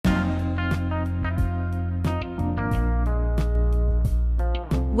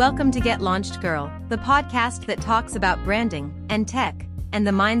Welcome to Get Launched Girl, the podcast that talks about branding and tech and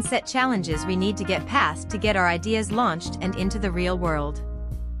the mindset challenges we need to get past to get our ideas launched and into the real world.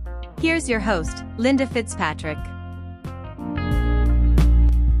 Here's your host, Linda Fitzpatrick.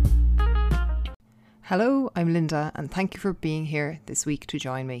 Hello, I'm Linda, and thank you for being here this week to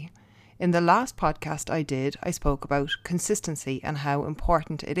join me. In the last podcast I spoke about consistency and how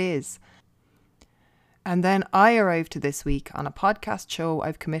important it is. And then I arrived to this week on a podcast show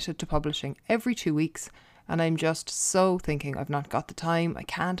I've committed to publishing every 2 weeks, and I'm just so thinking I've not got the time, I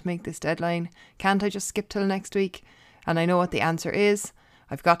can't make this deadline, can't I just skip till next week? And I know what the answer is,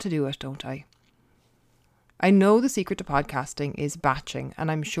 I've got to do it, don't I? I know the secret to podcasting is batching,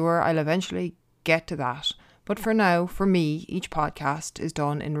 and I'm sure I'll eventually get to that. But for now, for me, each podcast is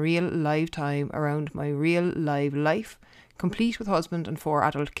done in real live time around my real live life, complete with husband and 4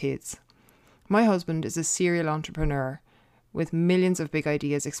 adult kids. My husband is a serial entrepreneur with millions of big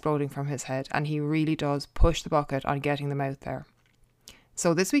ideas exploding from his head, and he really does push the bucket on getting them out there.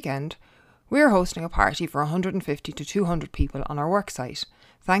 So this weekend, we're hosting a party for 150 to 200 people on our worksite.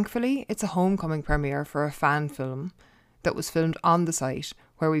 Thankfully, it's a homecoming premiere for a fan film that was filmed on the site,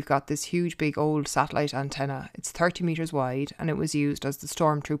 where we've got this huge big old satellite antenna. It's 30 metres wide, and it was used as the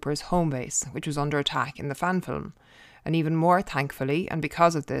stormtroopers' home base, which was under attack in the fan film. And even more thankfully, and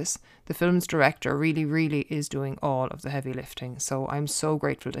because of this, the film's director really is doing all of the heavy lifting, so I'm so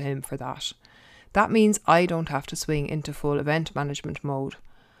grateful to him for that. That means I don't have to swing into full event management mode,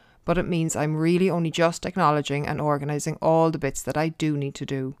 but it means I'm really only just acknowledging and organising all the bits that I do need to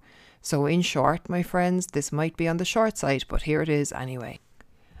do. So in short, my friends, this might be on the short side, but here it is anyway.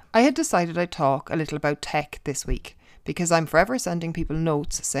 I had decided I'd talk a little about tech this week, because I'm forever sending people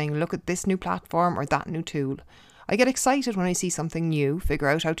notes saying, look at this new platform or that new tool. I get excited when I see something new, figure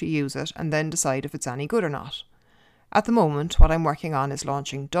out how to use it, and then decide if it's any good or not. At the moment, what I'm working on is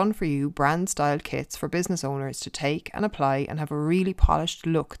launching done-for-you brand-styled kits for business owners to take and apply and have a really polished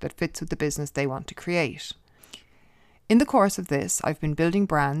look that fits with the business they want to create. In the course of this, I've been building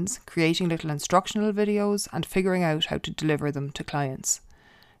brands, creating little instructional videos, and figuring out how to deliver them to clients.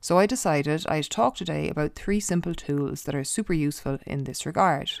 So I decided I'd talk today about 3 simple tools that are super useful in this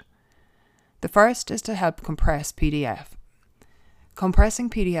regard. The first is to help compress PDF. Compressing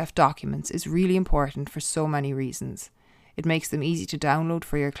PDF documents is really important for so many reasons. It makes them easy to download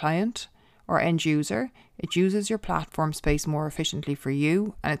for your client or end user, it uses your platform space more efficiently for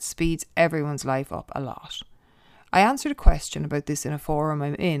you, and it speeds everyone's life up a lot. I answered a question about this in a forum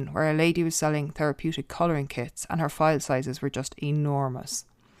I'm in, where a lady was selling therapeutic colouring kits and her file sizes were just enormous.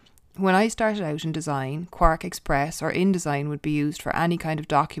 When I started out in design, Quark Express or InDesign would be used for any kind of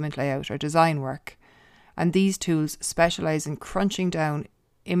document layout or design work, and these tools specialise in crunching down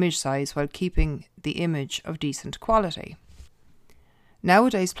image size while keeping the image of decent quality.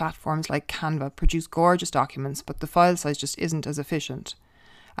 Nowadays, platforms like Canva produce gorgeous documents, but the file size just isn't as efficient.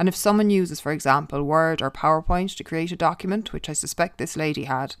 And if someone uses, for example, Word or PowerPoint to create a document, which I suspect this lady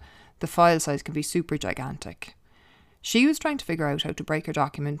had, the file size can be super gigantic. She was trying to figure out how to break her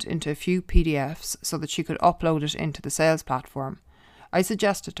document into a few PDFs so that she could upload it into the sales platform. I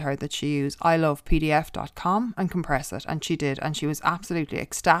suggested to her that she use ilovepdf.com and compress it, and she did, and she was absolutely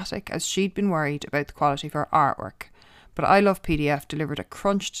ecstatic as she'd been worried about the quality of her artwork. But ilovepdf delivered a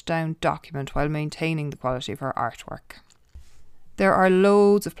crunched down document while maintaining the quality of her artwork. There are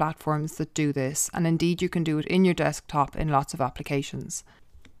loads of platforms that do this, and indeed you can do it in your desktop in lots of applications.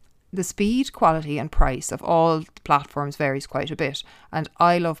 The speed, quality and price of all the platforms varies quite a bit, and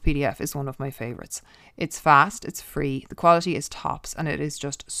ilovepdf is one of my favourites. It's fast, it's free, the quality is tops, and it is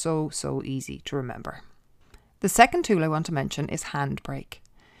just so easy to remember. The second tool I want to mention is Handbrake.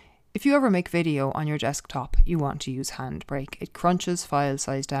 If you ever make video on your desktop, you want to use Handbrake. It crunches file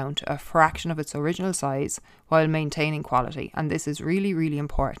size down to a fraction of its original size while maintaining quality, and this is really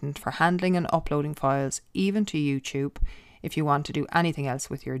important for handling and uploading files, even to YouTube, if you want to do anything else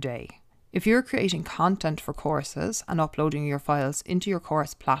with your day. If you're creating content for courses and uploading your files into your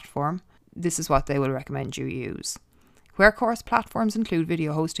course platform, this is what they will recommend you use. Where course platforms include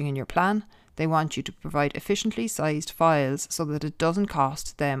video hosting in your plan, they want you to provide efficiently sized files so that it doesn't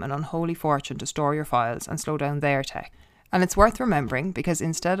cost them an unholy fortune to store your files and slow down their tech. And it's worth remembering, because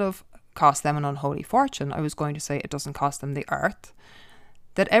instead of cost them an unholy fortune, I was going to say it doesn't cost them the earth,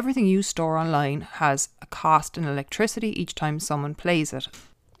 that everything you store online has a cost in electricity each time someone plays it.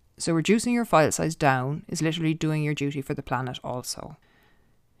 So reducing your file size down is literally doing your duty for the planet also.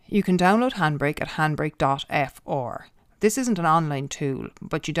 You can download Handbrake at handbrake.fr. This isn't an online tool,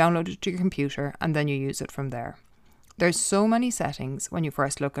 but you download it to your computer and then you use it from there. There's so many settings when you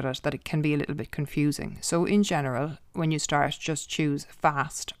first look at it that it can be a little bit confusing. So in general, when you start, just choose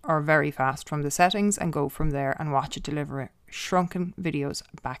fast or very fast from the settings and go from there and watch it deliver shrunken videos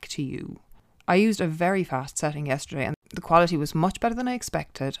back to you. I used a very fast setting yesterday and the quality was much better than I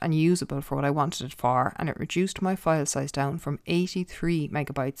expected and usable for what I wanted it for, and it reduced my file size down from 83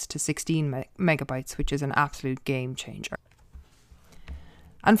 megabytes to 16 megabytes, which is an absolute game changer.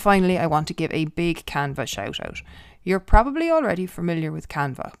 And finally, I want to give a big Canva shout out. You're probably already familiar with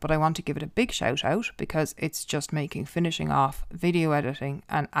Canva, but I want to give it a big shout out because it's just making finishing off video editing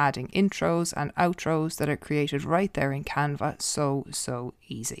and adding intros and outros that are created right there in Canva so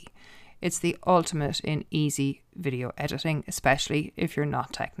easy. It's the ultimate in easy video editing, especially if you're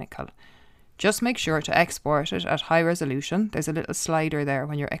not technical. Just make sure to export it at high resolution. There's a little slider there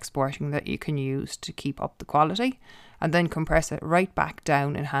when you're exporting that you can use to keep up the quality, and then compress it right back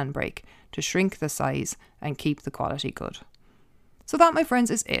down in Handbrake to shrink the size and keep the quality good. So that, my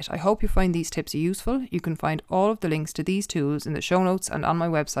friends, is it. I hope you find these tips useful. You can find all of the links to these tools in the show notes and on my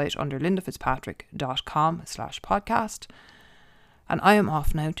website under lindafitzpatrick.com/podcast. And I am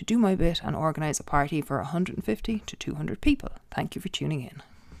off now to do my bit and organise a party for 150 to 200 people. Thank you for tuning in.